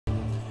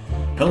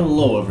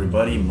Hello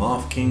everybody,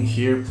 Moth King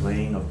here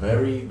playing a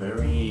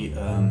very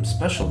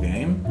special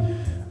game.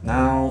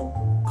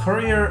 Now,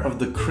 Courier of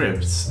the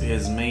Crypts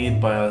is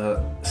made by an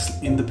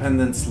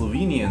independent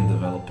Slovenian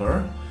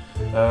developer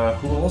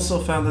who also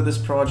founded this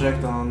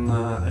project on,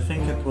 I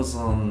think it was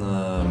on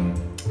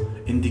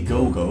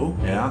Indiegogo,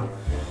 yeah.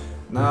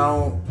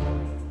 Now,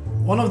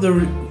 one of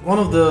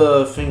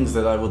the things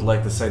that I would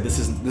like to say, this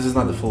is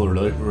not the full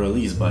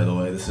release, by the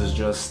way. This is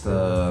just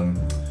a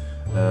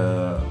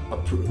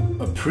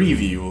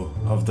preview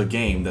of the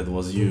game that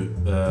was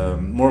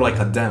more like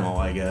a demo,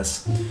 I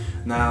guess.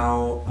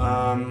 Now,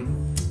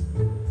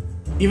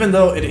 even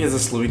though it is a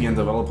Slovenian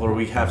developer,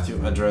 we have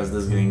to address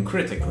this game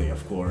critically,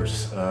 of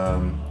course.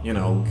 You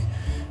know,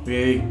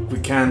 we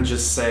can't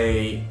just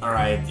say, all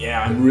right,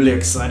 yeah, I'm really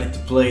excited to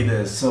play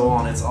this, so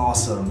on, it's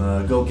awesome,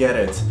 go get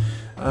it.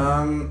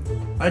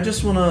 I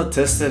just want to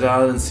test it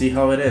out and see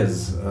how it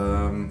is.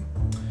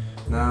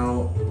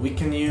 Now, we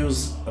can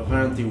use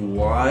apparently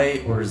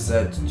Y or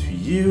Z to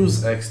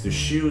use, X to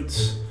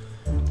shoot,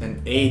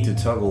 and A to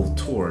toggle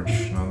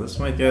torch. Now this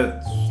might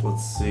get,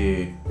 let's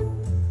see,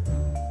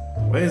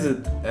 why is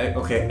it,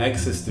 okay,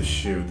 X is to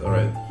shoot,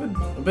 alright,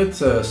 a bit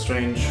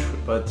strange,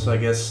 but I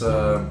guess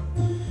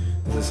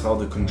this is how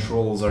the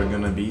controls are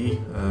gonna be.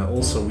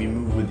 Also, we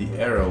move with the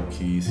arrow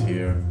keys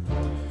here.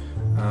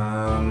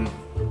 Now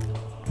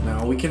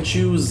we can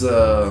choose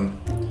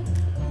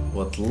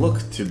what look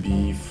to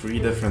be 3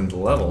 different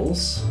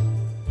levels.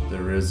 The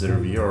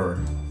Reservoir.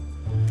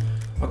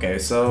 Okay,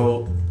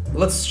 so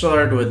let's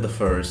start with the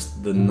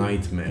first, the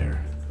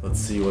Nightmare. Let's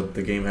see what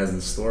the game has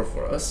in store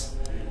for us.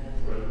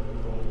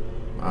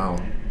 Wow.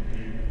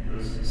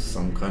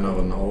 Some kind of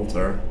an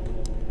altar.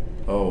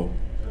 Oh.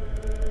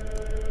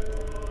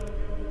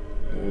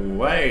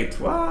 Wait,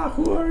 wow,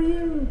 who are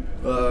you?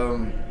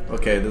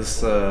 Okay,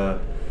 this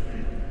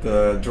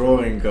the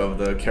drawing of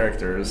the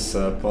character's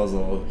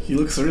puzzle. He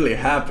looks really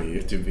happy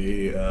to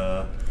be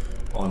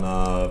on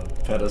a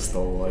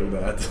pedestal like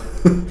that.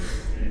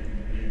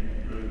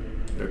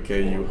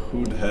 Okay, you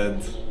hood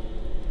head.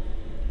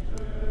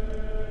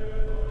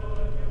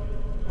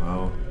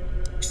 Wow.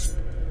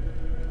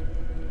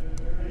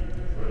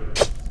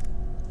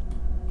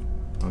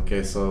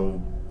 Okay,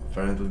 so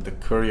apparently the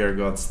courier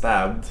got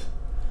stabbed.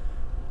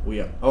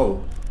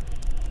 Oh.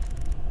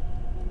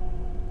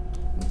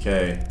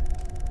 Okay.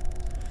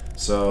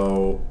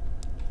 So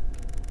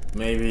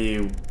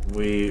maybe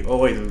we... Oh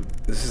wait,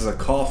 this is a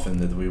coffin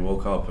that we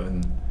woke up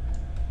in.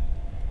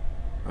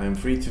 I am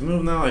free to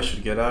move now. I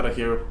should get out of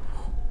here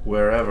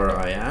wherever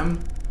I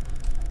am.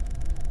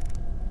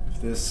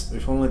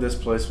 If only this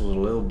place was a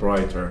little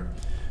brighter.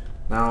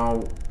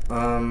 Now,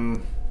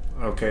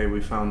 okay,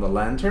 we found a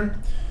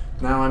lantern.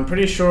 Now I'm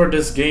pretty sure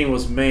this game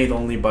was made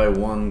only by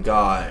one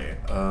guy.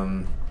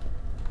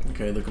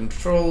 Okay, the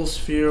controls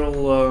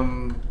feel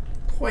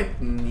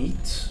quite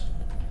neat.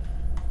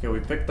 Okay, we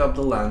picked up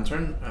the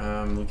lantern.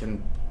 We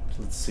can,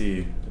 let's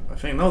see. I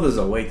think now there's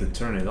a way to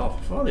turn it off.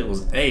 I thought it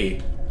was A.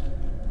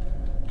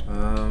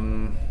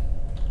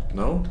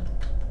 No.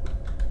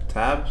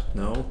 Tab?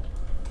 No.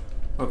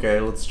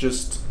 Okay, let's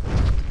just.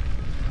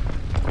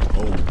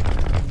 Oh,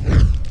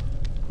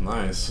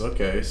 nice.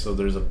 Okay, so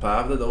there's a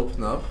path that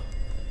opened up.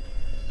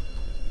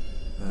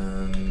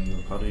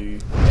 And how do you?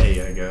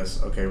 A, I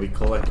guess. Okay, we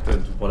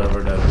collected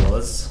whatever that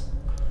was.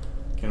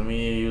 Can we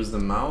use the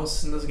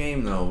mouse in this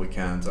game? No, we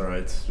can't.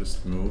 Alright,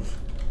 just move.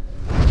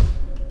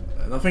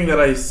 Nothing that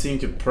I seem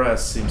to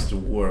press seems to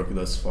work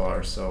thus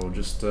far, so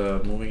just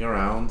moving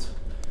around.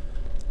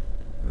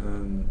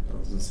 And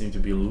doesn't seem to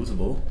be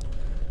lootable.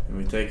 Can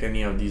we take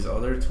any of these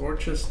other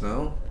torches?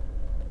 No.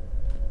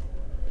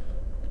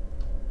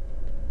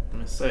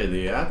 Let me say,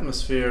 the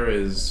atmosphere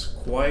is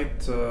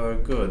quite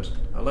good.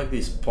 I like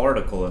these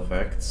particle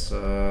effects.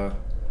 Whoa.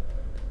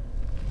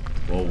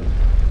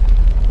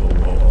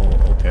 Whoa,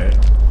 okay.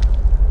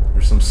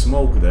 There's some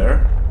smoke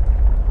there.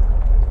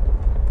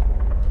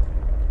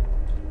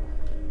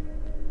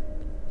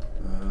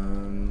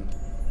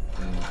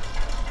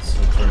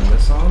 So turn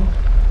this on.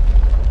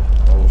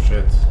 Oh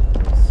shit,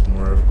 it's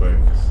more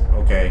earthquakes.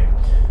 Okay,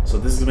 so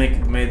this is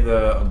made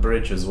a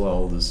bridge as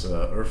well, this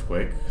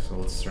earthquake. So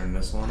let's turn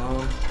this one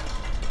on.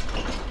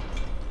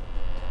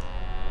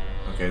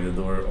 Okay, the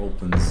door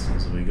opens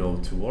as we go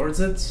towards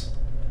it.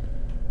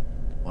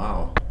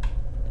 Wow.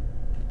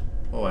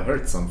 Oh, I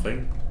heard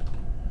something.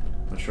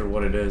 Not sure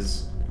what it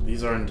is.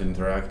 These aren't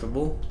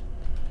interactable.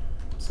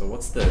 So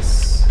what's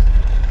this?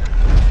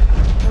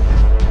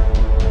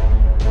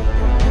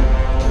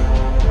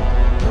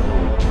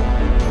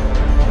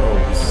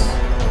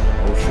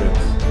 Oh shit.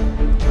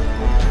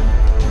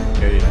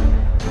 Okay.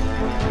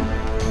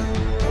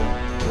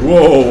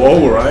 Whoa,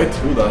 alright,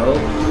 who the hell?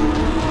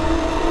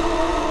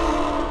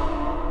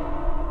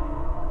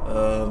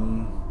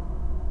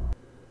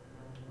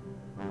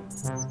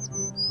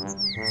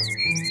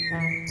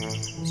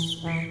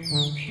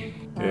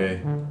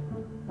 Okay.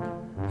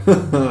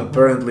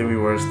 Apparently we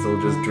were still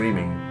just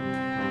dreaming.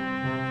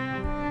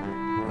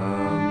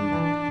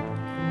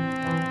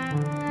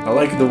 I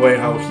like the way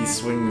how he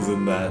swings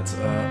in that.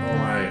 Oh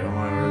my,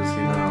 where is he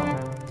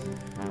now?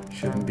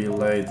 Shouldn't be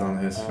late on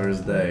his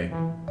first day.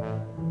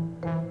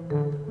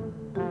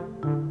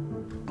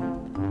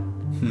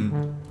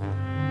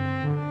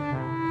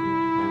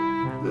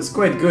 This is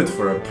quite good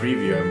for a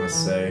preview, I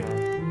must say.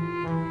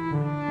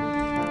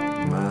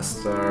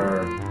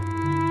 Master...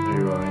 Are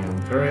you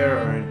on Courier?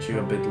 Aren't you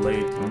a bit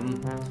late?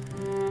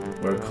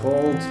 We're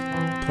called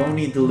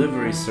Pony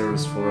Delivery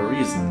Service for a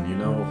reason. You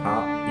know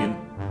how...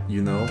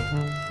 You know?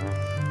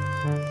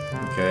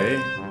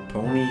 Okay.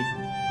 Pony...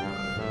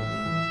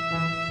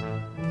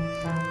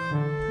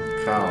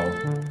 cow.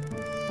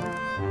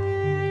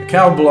 A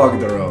cow blocked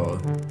the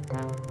road.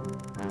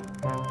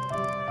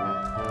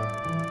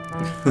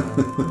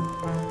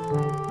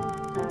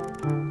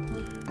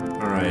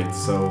 Alright,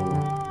 so...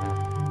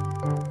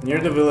 Near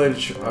the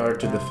village are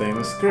to the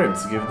famous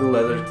Crypts. Give the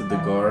letter to the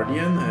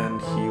Guardian and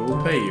he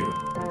will pay you.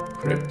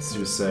 Crypts,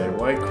 you say.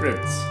 Why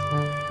Crypts?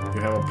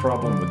 You have a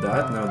problem with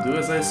that? Now do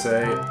as I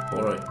say,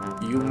 or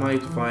you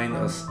might find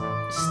a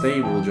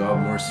stable job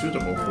more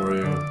suitable for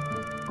you.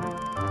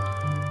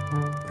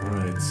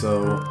 Alright,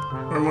 so...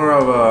 We're more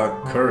of a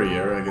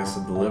courier, I guess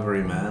a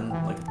delivery man.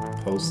 Like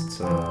a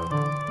post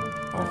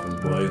office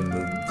boy in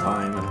the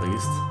time, at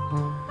least.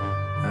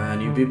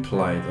 And you be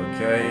polite,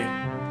 okay?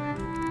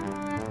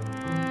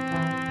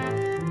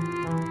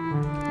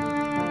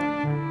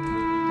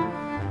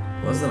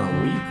 Less than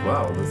a week?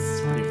 Wow,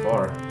 that's pretty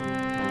far.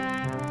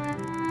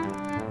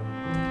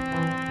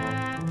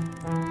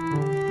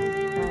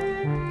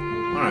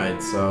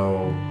 Alright,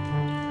 so...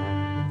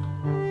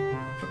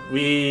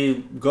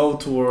 we go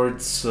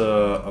towards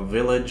a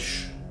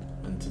village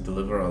and to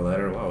deliver a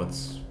letter. Wow,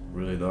 it's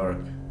really dark.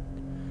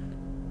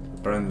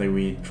 Apparently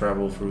we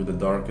travel through the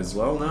dark as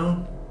well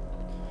now.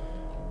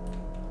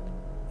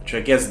 Which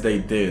I guess they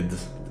did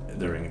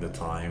during the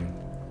time.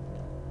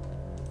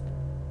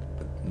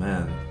 But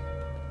man...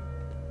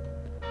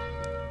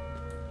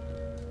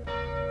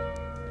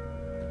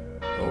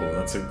 Oh,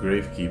 that's a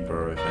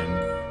gravekeeper, I think.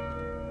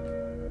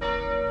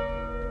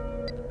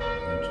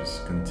 We're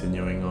just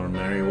continuing our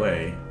merry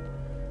way.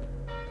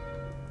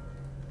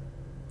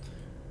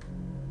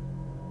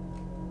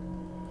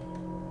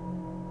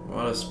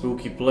 What a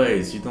spooky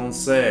place, you don't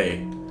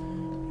say.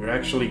 You're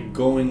actually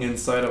going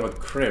inside of a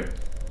crypt.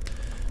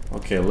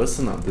 Okay,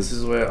 listen up. This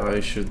is where I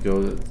should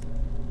go.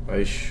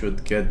 I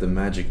should get the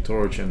magic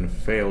torch and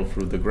fail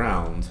through the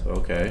ground.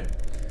 Okay.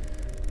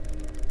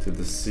 To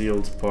the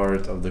sealed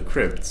part of the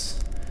crypts.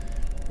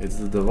 It's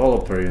the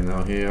developer, you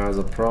know, he has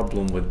a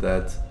problem with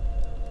that,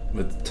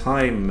 with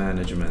time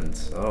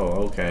management.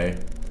 Oh, okay.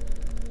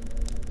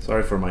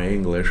 Sorry for my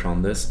English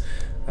on this.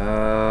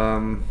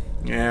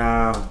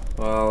 Yeah,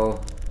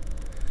 well,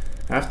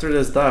 after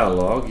this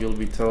dialogue, you'll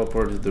be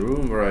teleported to the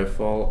room where I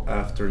fall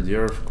after the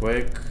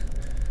earthquake.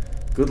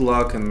 Good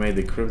luck and may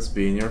the crypts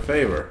be in your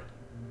favor.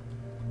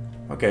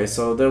 Okay,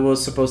 so there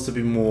was supposed to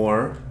be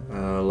more,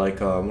 more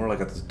like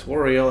a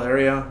tutorial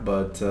area,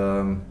 but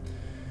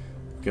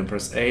we can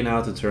press A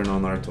now to turn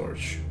on our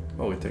torch.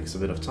 Oh, it takes a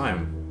bit of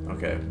time.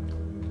 Okay.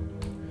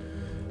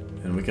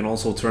 And we can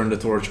also turn the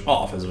torch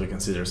off, as we can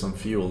see there's some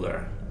fuel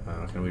there.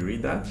 Can we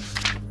read that?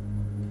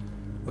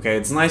 Okay,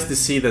 it's nice to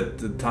see that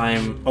the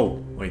time...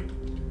 Oh, wait.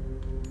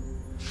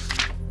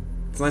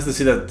 It's nice to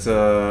see that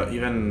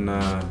even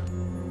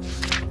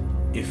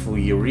if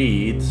we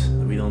read,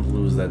 we don't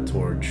lose that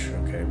torch.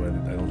 Okay, but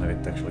I don't have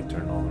it actually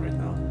turned on right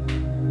now.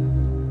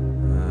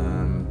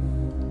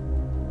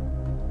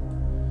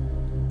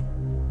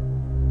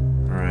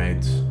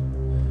 Alright.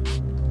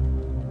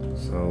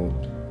 So,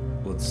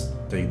 let's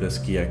take this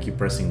key. I keep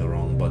pressing the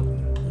wrong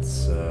button.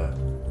 It's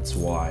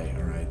Y,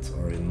 alright.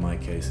 Or in my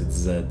case, it's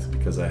Z,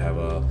 because I have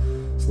a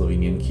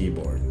Slovenian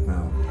keyboard.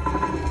 Now,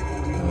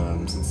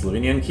 since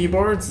Slovenian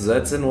keyboards,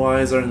 Z's and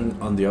Y's are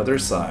on the other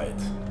side.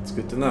 It's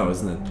good to know,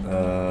 isn't it?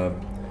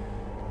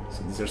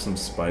 So these are some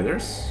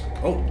spiders.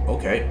 Oh,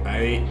 okay.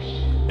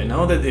 I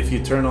know that if you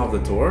turn off the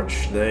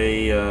torch,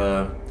 they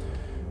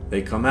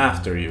come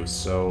after you,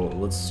 so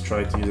let's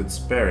try to use it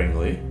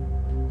sparingly.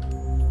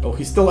 Oh,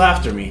 he's still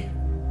after me.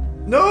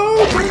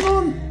 No, bring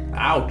on!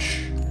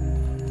 Ouch.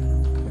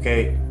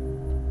 Okay.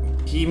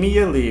 He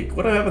immediately...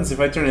 What happens if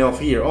I turn it off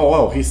here?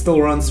 Oh, he still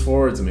runs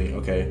towards me.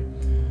 Okay.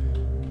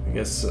 I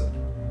guess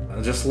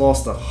I just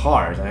lost a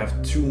heart. I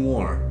have 2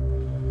 more.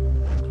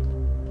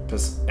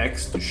 Press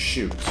X to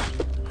shoot.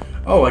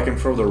 Oh, I can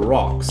throw the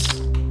rocks.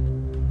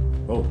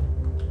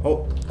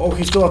 Oh,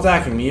 he's still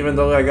attacking me even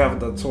though I got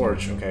the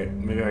torch. Okay,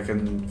 maybe I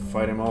can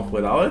fight him off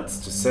without it.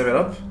 Just save it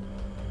up.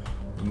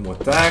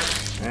 Attack.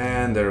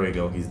 And there we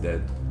go, he's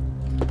dead.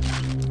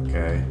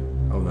 Okay.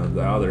 Oh no,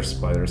 the other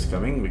spider's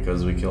coming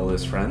because we killed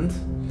his friend.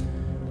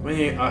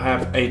 I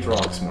have 8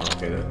 rocks more.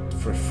 Okay, that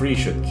for free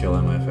should kill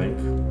him, I think.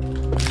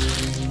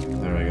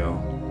 There we go.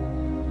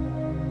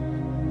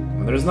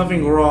 There's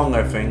nothing wrong,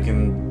 I think,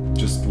 in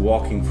just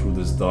walking through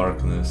this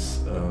darkness.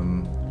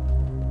 I'm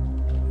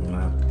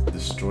gonna have to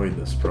destroy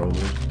this,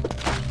 probably,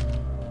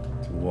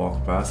 to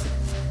walk past it.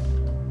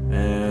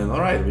 And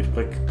alright, we've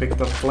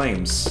picked up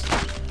flames.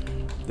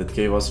 That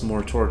gave us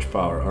more torch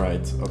power.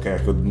 Alright, okay, I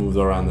could move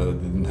around and I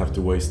didn't have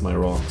to waste my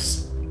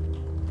rocks.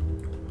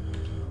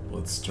 Well,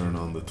 let's turn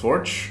on the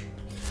torch.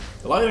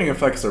 The lighting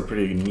effects are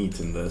pretty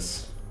neat in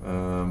this.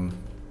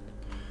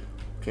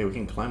 Okay, we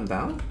can climb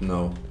down?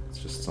 No, it's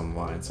just some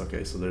vines.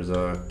 Okay, so there's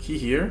a key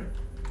here.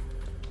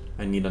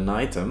 I need an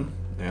item,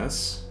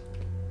 yes.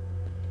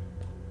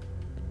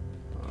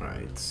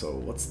 Alright, so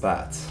what's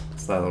that?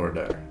 What's that over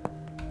there?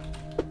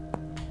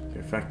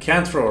 If I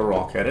can't throw a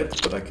rock at it,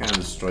 but I can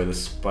destroy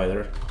this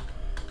spider.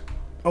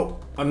 Oh,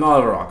 I'm not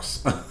out of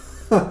rocks.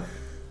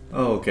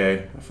 Oh,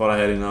 okay, I thought I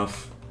had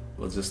enough.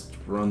 Let's just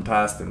run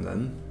past him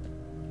then.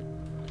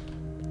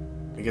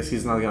 I guess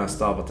he's not gonna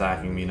stop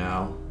attacking me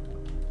now.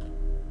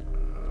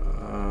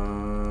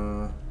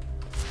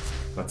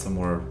 Got some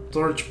more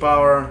torch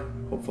power.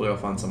 Hopefully I'll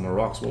find some more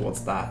rocks. Well,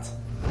 what's that?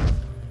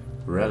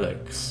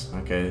 Relics.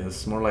 Okay,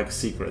 this is more like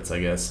secrets, I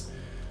guess.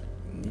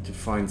 Need to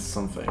find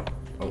something.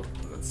 Oh,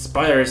 that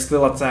spider is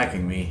still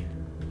attacking me.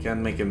 Can't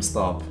make him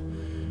stop.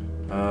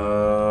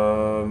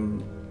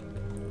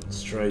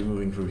 Let's try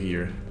moving through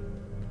here.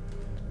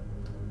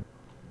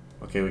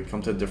 Okay, we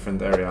come to a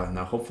different area.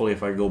 Now, hopefully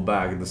if I go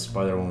back, the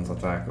spider won't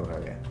attack.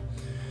 Okay.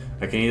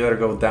 I can either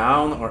go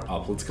down or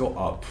up. Let's go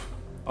up.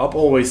 Up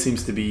always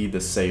seems to be the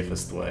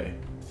safest way.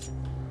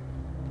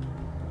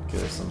 Okay,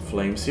 there's some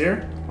flames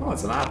here. Oh,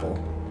 it's an apple.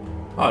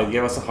 Oh, it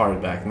gave us a heart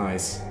back.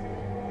 Nice.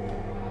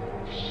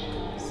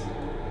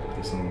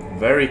 There's some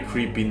very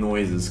creepy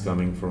noises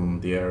coming from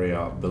the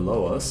area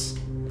below us.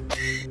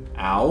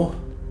 Ow.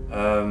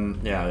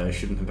 Yeah, I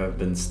shouldn't have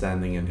been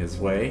standing in his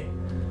way.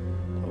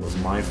 That was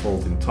my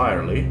fault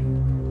entirely.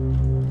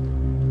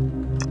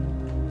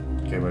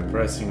 Okay, by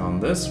pressing on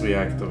this, we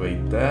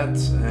activate that,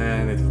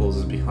 and it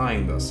closes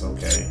behind us.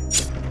 Okay.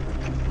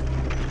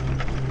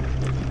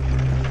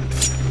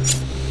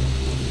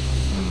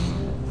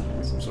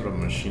 Some sort of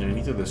machine. I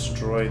need to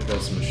destroy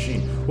this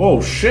machine.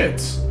 Whoa,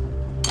 shit!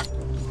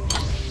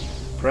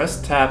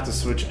 Press tab to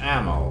switch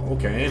ammo.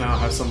 Okay, now I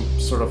have some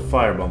sort of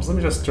fire bombs. Let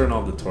me just turn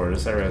off the torch.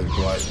 This area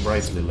is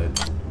brightly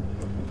lit.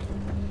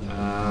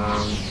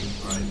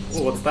 Alright.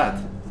 Oh, what's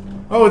that?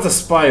 Oh, it's a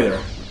spider.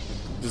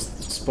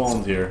 Just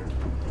spawned here.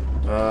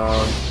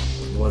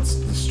 Let's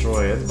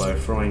destroy it by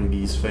throwing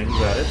these things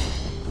at it.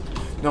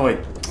 No, wait.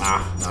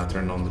 Ah, no, I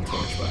turned on the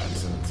torch by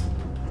accident.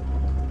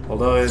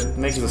 Although it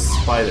makes the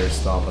spider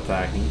stop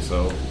attacking,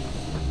 so...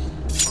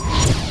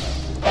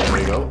 There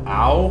we go.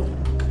 Ow!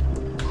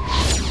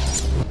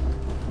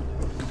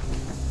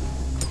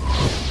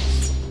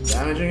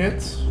 Damaging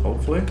it,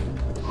 hopefully.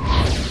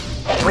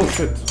 Oh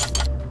shit!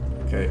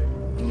 Okay,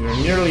 you're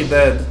nearly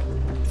dead.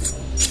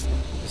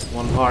 Just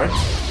one heart.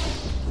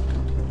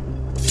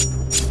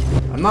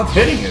 I'm not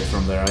hitting it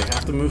from there. I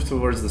have to move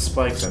towards the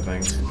spikes, I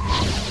think.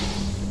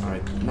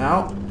 Alright,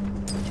 now.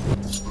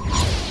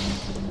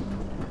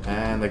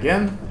 And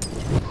again.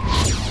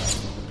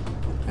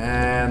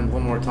 And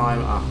one more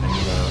time. Ah, I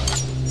need a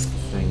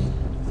thing.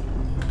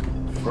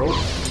 Throw.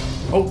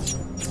 Oh!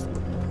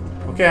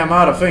 Okay, I'm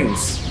out of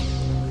things.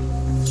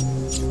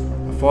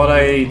 I thought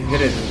I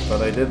hit it,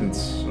 but I didn't.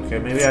 Okay,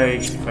 maybe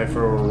if I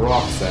throw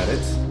rocks at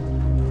it,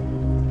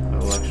 I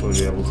will actually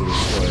be able to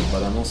destroy it.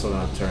 But I'm also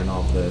gonna turn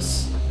off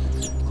this.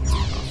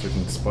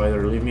 Freaking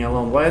spider, leave me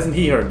alone. Why isn't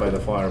he hurt by the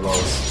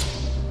fireballs?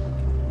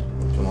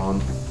 Come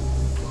on.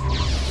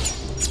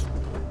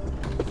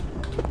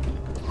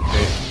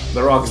 Okay,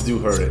 the rocks do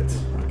hurt it.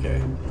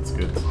 Okay, that's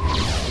good.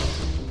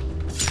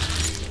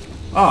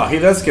 Ah, he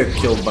does get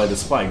killed by the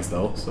spikes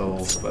though, so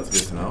that's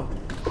good to know.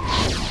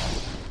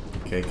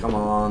 Okay, come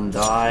on,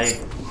 die.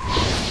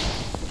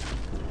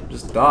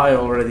 Just die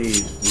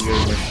already,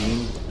 weird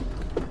machine.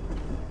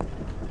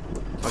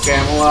 Okay,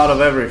 I'm all out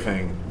of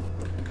everything.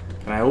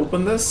 Can I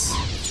open this?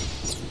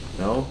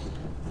 No.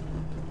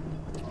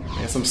 I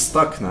guess I'm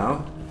stuck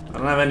now. I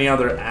don't have any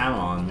other ammo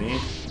on me.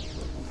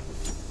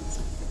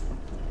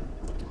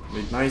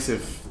 It'd be nice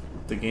if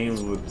the game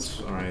would...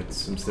 Alright,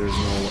 since there's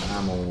no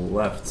ammo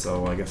left,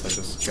 so I guess I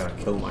just gotta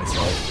kill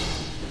myself.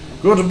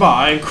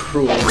 Goodbye,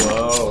 cruel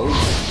world!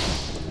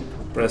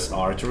 Press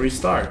R to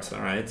restart,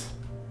 alright.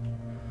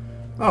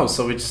 Oh,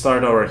 so we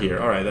start over here.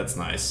 Alright, that's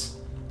nice.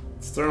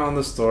 Let's turn on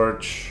this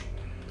torch.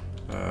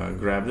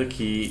 Grab the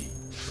key.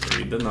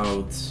 Read the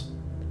note.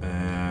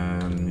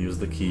 And use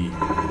the key.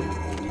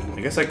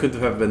 I guess I could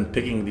have been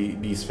picking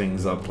these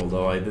things up,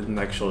 although I didn't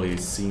actually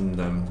see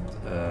them.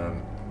 I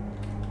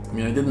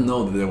mean, I didn't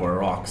know that there were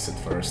rocks at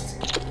first.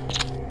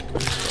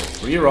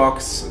 So 3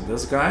 rocks.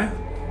 This guy.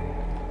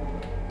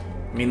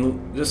 I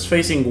mean, just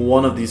facing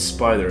one of these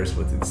spiders,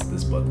 but it's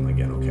this button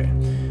again, okay.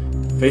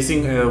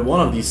 Facing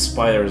one of these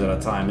spiders at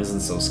a time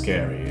isn't so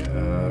scary.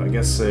 I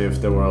guess if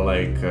there were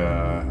like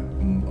a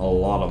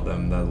lot of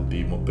them, that would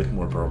be a bit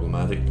more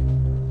problematic.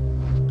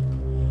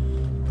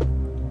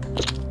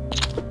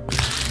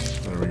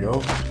 There we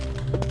go.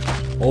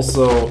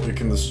 Also, you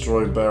can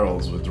destroy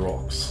barrels with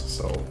rocks,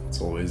 so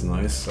it's always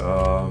nice. We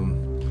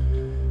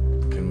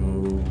can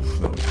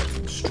move... No, we have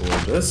to destroy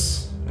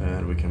this,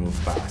 and we can move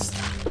fast.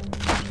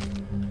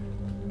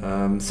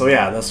 So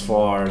yeah, thus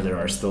far there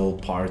are still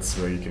parts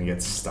where you can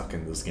get stuck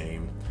in this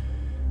game.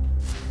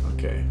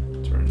 Okay,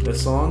 turn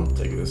this on,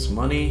 take this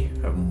money,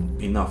 have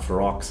enough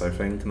rocks I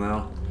think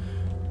now.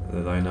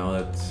 Did I know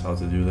that how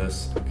to do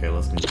this? Okay,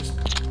 let me just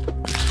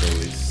kill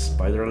these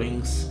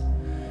spiderlings.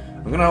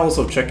 I'm gonna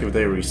also check if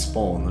they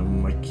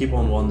respawn. I keep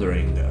on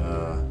wondering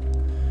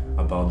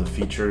about the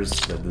features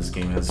that this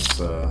game has.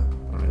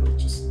 Alright,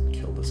 let's just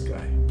kill this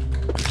guy.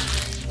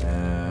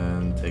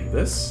 And take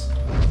this.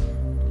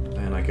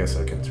 And I guess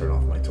I can turn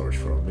off my torch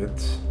for a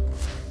bit.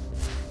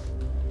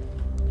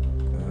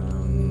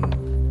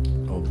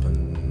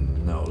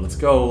 Open... No, let's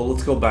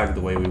go back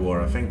the way we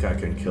were. I think I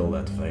can kill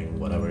that thing,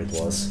 whatever it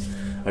was.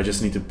 I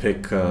just need to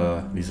pick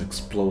these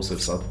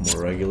explosives up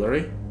more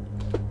regularly.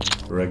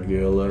 Alright.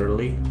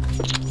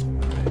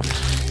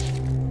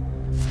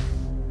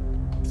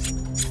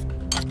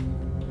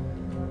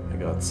 I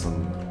got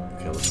some...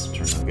 Okay, let's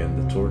turn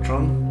again the torch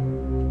on.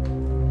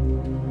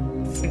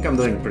 I think I'm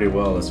doing pretty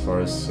well as far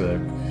as,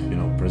 you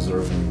know,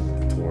 preserving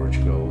the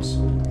torch goes.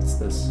 What's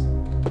this?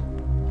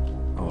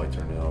 Oh, I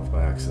turned it off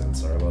by accident,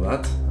 sorry about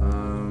that.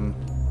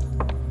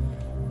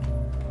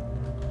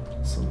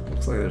 So it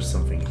looks like there's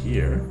something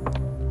here.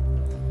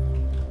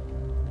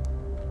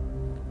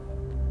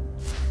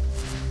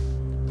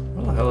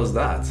 What the hell is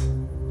that?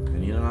 I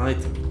need an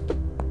item.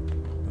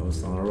 That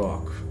was on a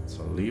rock.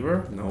 So a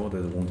lever? No,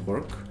 that won't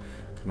work.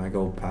 Can I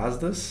go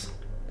past this?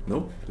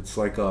 Nope, it's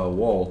like a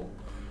wall.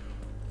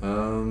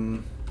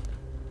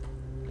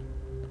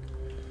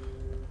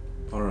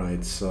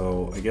 Alright,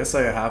 so I guess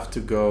I have to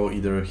go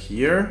either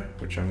here,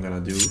 which I'm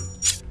gonna do.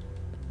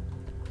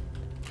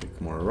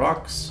 Pick more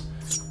rocks.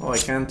 Oh, I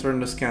can't turn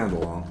this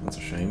candle on. That's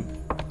a shame.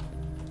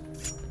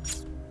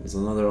 There's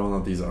another one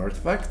of these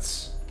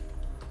artifacts.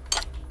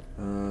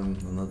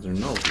 Another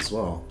note as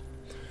well.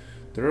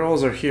 The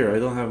rolls are here. I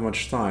don't have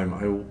much time.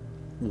 I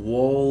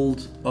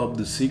walled up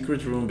the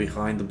secret room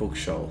behind the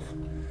bookshelf.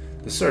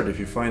 Dessert, if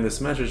you find this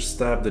message,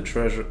 grab the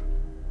treasure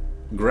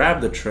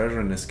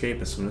and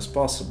escape as soon as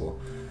possible.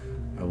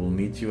 I will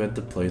meet you at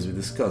the place we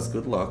discussed.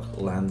 Good luck,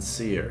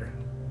 Lancer.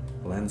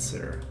 I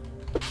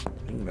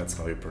think that's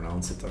how you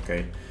pronounce it,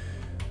 okay.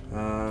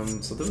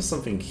 So there was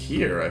something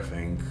here, I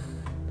think.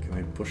 Can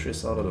I push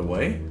this out of the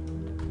way?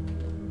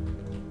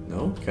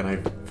 No? Can I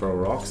throw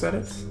rocks at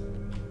it?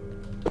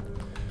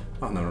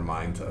 Oh, never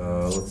mind.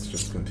 Let's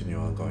just continue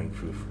on going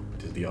through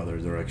to the other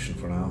direction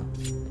for now.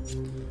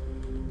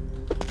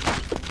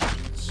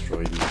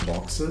 Destroy these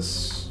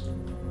boxes.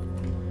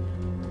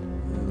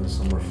 And there's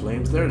some more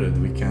flames there that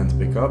we can't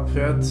pick up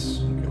yet.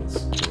 Okay,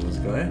 let's kill this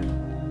guy. I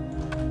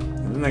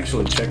didn't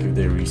actually check if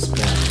they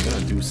respawn. I'm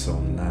gonna do so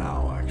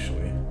now,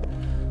 actually.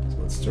 So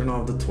let's turn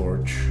off the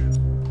torch.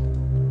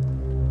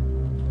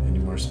 Any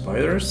more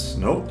spiders?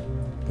 Nope.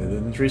 They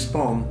didn't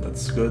respawn.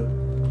 That's good.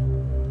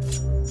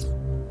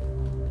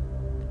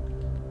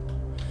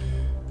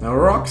 Now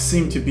rocks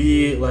seem to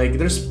be like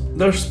there's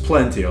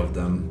plenty of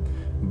them,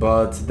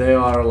 but they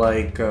are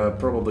like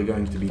probably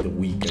going to be the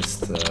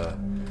weakest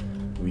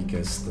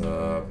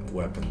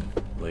weapon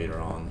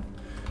later on.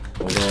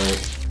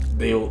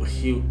 Although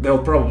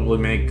they'll probably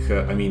make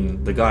I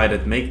mean the guy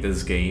that made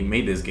this game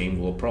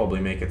will probably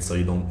make it so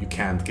you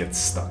can't get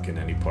stuck in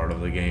any part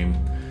of the game.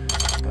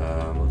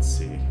 Let's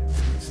see,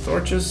 these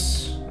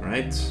torches,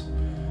 right?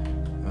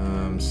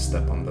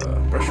 Step on the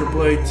pressure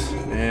plate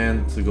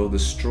and to go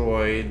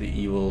destroy the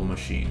evil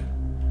machine.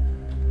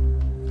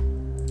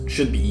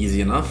 Should be easy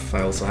enough.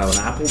 I also have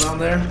an apple down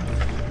there.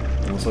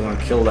 I'm also gonna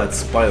kill that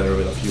spider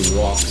with a few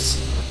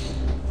rocks.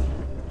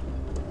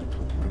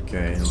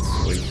 Okay,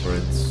 let's wait for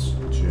it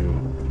to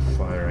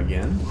fire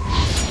again.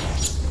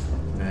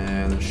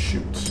 And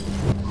shoot.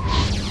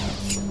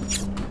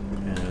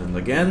 And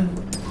again.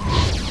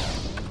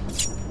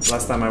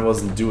 Last time I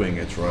wasn't doing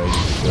it right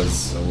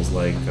because I was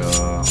like,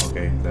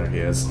 okay, there he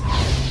is.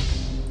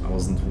 I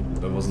wasn't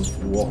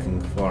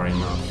walking far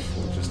enough.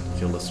 We'll just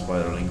kill the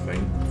spiderling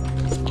thing.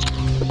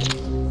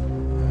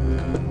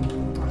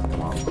 And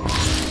come on.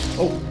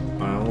 Oh,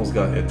 I almost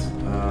got hit.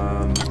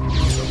 Drop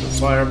the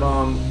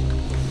firebomb.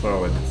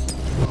 Throw it.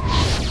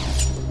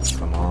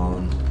 Come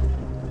on.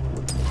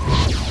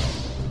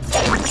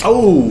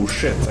 Oh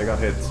shit! I got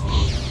hit.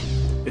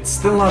 It's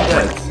still not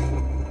dead.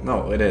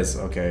 No, it is.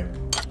 Okay.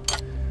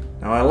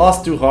 Now I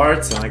lost 2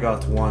 hearts and I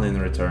got 1 in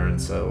return,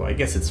 so I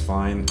guess it's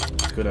fine.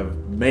 Could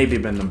have maybe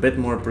been a bit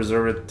more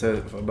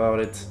preservative about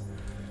it.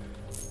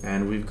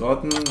 And we've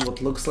gotten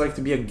what looks like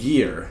to be a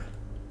gear.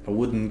 A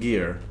wooden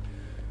gear.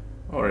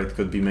 Or it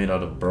could be made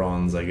out of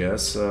bronze, I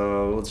guess.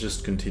 Let's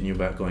just continue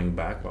going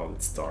back while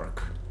it's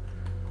dark.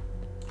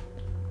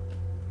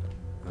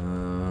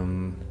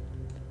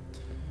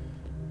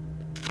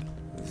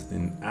 There's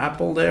an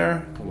apple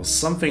there. There was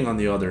something on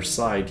the other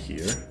side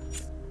here.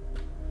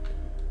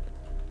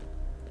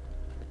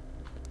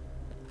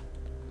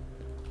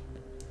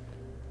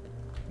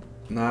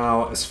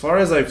 Now, as far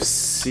as I've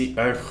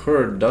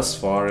heard thus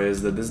far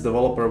is that this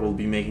developer will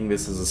be making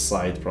this as a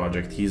side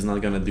project. He's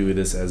not gonna do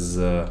this as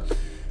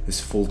his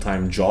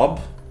full-time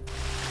job.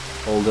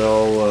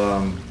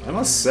 Although, I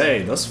must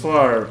say, thus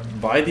far,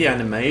 by the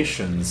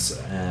animations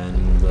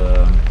and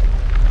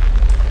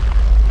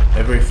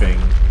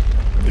everything,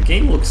 the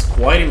game looks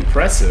quite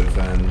impressive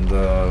and...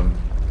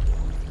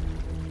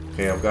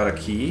 okay, I've got a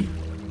key.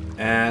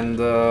 And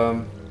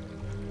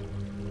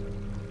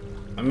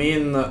I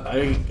mean,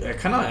 I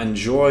kind of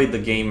enjoy the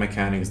game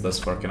mechanics thus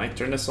far. Can I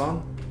turn this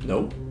on?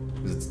 No?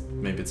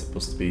 Maybe it's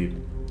supposed to be...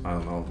 I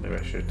don't know, maybe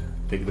I should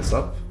pick this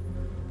up.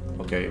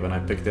 Okay, when I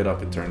picked it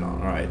up it turned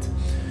on, alright.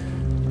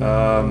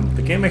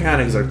 The game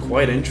mechanics are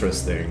quite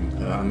interesting.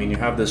 I mean, you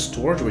have this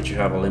torch which you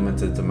have a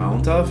limited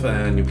amount of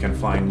and you can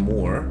find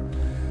more.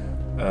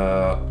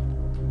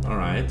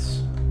 Alright.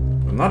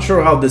 I'm not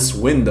sure how this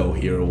window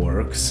here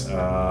works,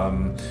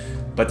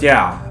 but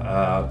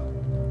yeah,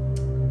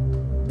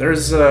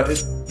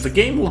 the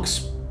game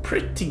looks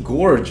pretty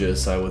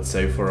gorgeous, I would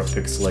say, for a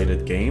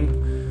pixelated game.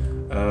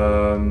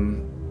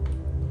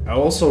 I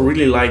also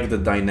really like the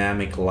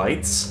dynamic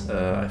lights.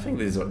 I think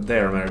they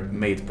are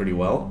made pretty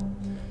well.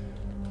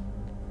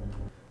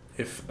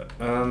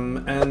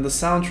 And the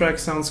soundtrack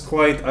sounds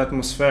quite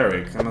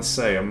atmospheric, I must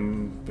say.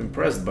 I'm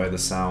impressed by the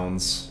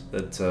sounds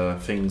that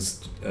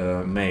things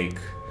make.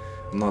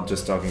 I'm not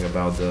just talking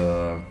about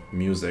the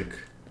music.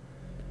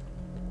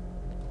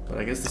 But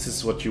I guess this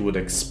is what you would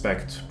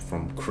expect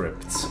from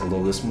Crypts,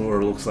 although this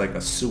more looks like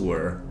a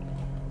sewer.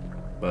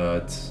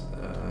 But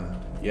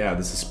yeah,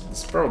 this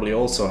probably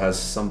also has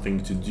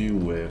something to do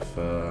with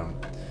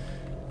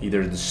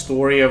either the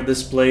story of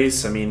this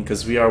place. I mean,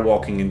 because we are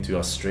walking into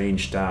a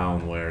strange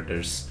town where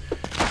there's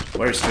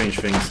very strange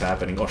things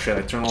happening. Oh shit,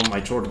 I turned on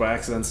my torch by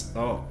accident.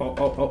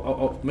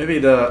 Oh. Maybe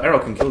the arrow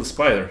can kill the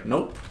spider.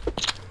 Nope.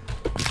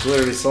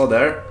 Clearly saw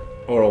there.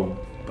 Or,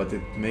 but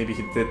maybe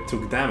it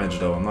took damage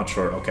though, I'm not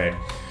sure. Okay.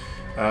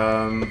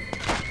 We're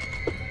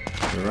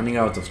running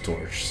out of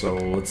torch, so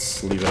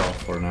let's leave it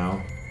off for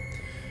now.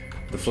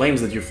 The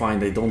flames that you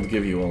find, they don't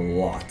give you a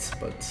lot,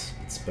 but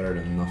it's better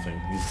than nothing.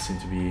 These seem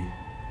to be...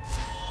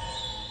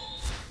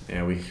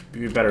 Yeah, we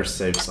better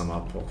save some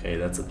up. Okay,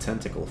 that's a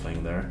tentacle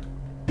thing there.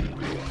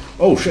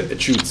 Oh shit,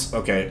 it shoots.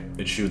 Okay,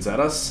 it shoots at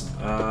us.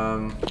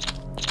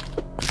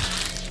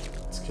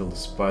 Let's kill the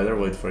spider,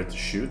 wait for it to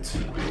shoot.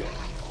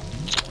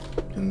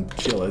 And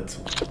kill it.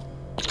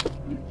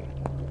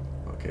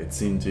 Okay, it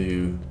seemed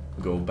to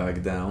go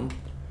back down.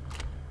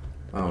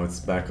 Oh, it's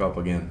back up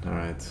again.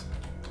 Alright.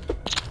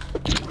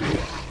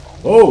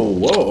 Oh,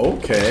 whoa,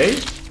 okay.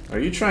 Are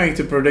you trying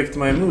to predict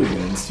my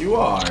movements? You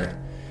are.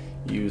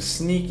 You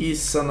sneaky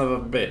son of a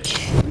bitch.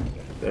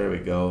 There we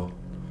go.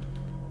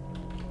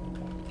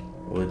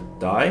 Will it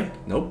die?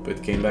 Nope,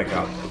 it came back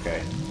out.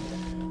 Okay.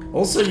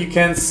 Also, you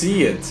can't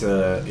see it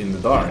in the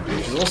dark,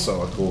 which is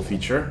also a cool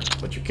feature.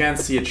 But you can't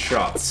see its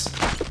shots.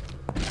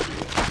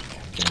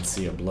 Can't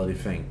see a bloody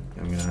thing.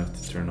 I'm gonna have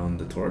to turn on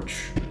the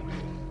torch.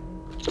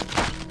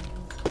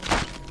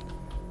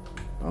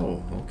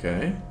 Oh,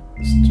 okay.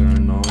 Let's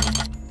turn on...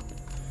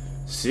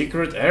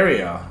 Secret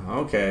area.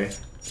 Okay.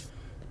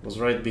 It was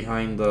right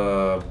behind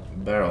the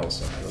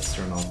barrels. Alright, let's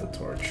turn off the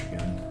torch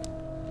again.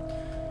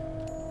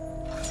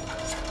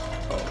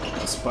 Oh,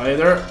 a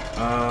spider.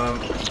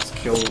 Let's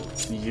kill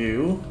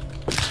you.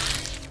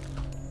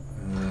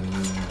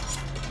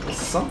 There's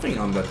something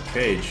on that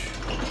cage.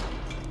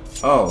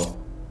 Oh.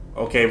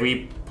 Okay,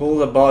 we pull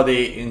the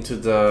body into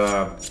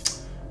the...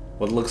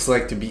 what looks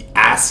like to be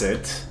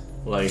acid.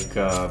 Like,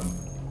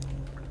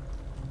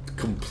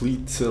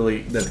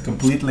 completely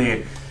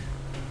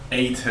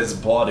ate his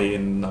body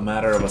in a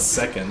matter of a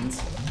second.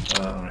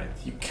 Alright,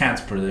 you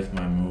can't predict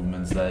my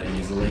movements that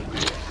easily.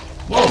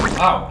 Whoa!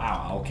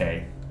 Ow!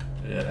 Okay.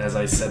 As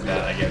I said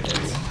that, I get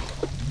it.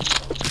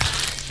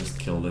 Just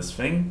kill this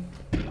thing.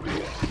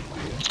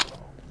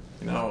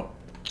 You know,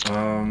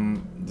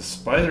 the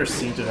spiders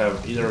seem to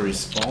have either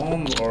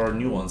respawned or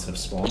new ones have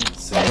spawned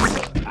since...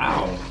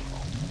 Ow!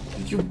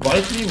 Did you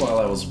bite me while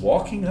I was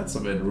walking? That's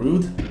a bit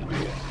rude.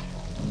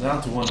 I'm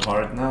down to 1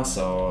 heart now,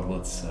 so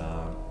let's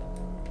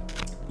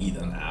eat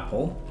an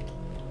apple.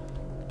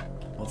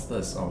 What's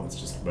this? Oh, it's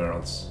just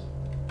barrels.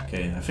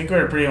 Okay, I think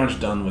we're pretty much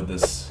done with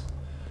this.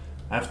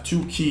 I have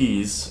 2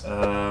 keys,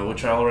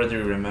 which I already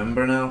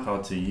remember now how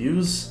to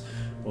use.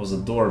 There was a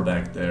door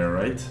back there,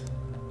 right?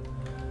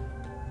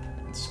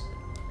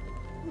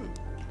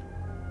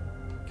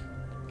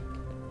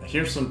 I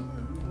hear some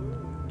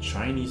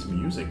Chinese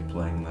music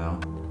playing now.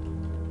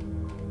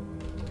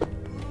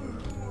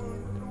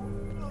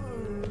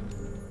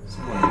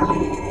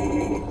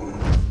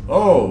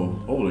 Oh,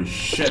 holy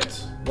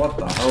shit. What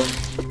the hell?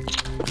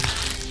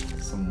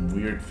 Some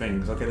weird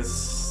things. Okay, this is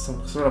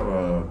some sort of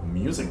a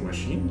music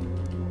machine.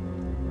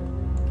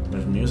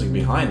 There's music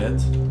behind it.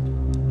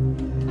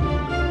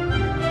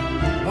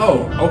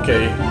 Oh,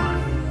 okay.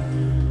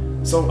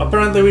 So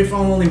apparently we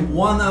found only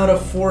 1 out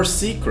of 4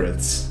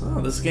 secrets.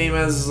 Oh, this game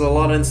has a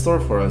lot in store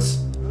for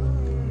us.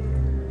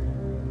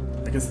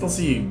 I can still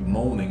see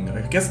moaning.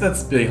 I guess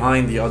that's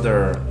behind the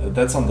other...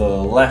 That's on the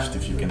left,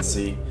 if you can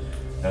see,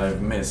 that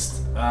I've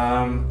missed.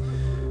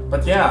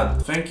 But yeah,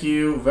 thank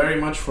you very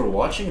much for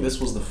watching. This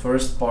was the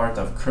first part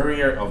of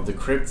Courier of the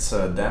Crypts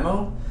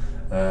demo,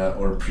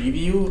 or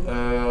preview.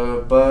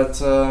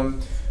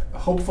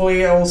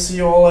 Hopefully I will see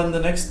you all in the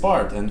next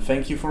part, and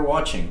thank you for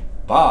watching.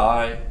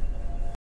 Bye!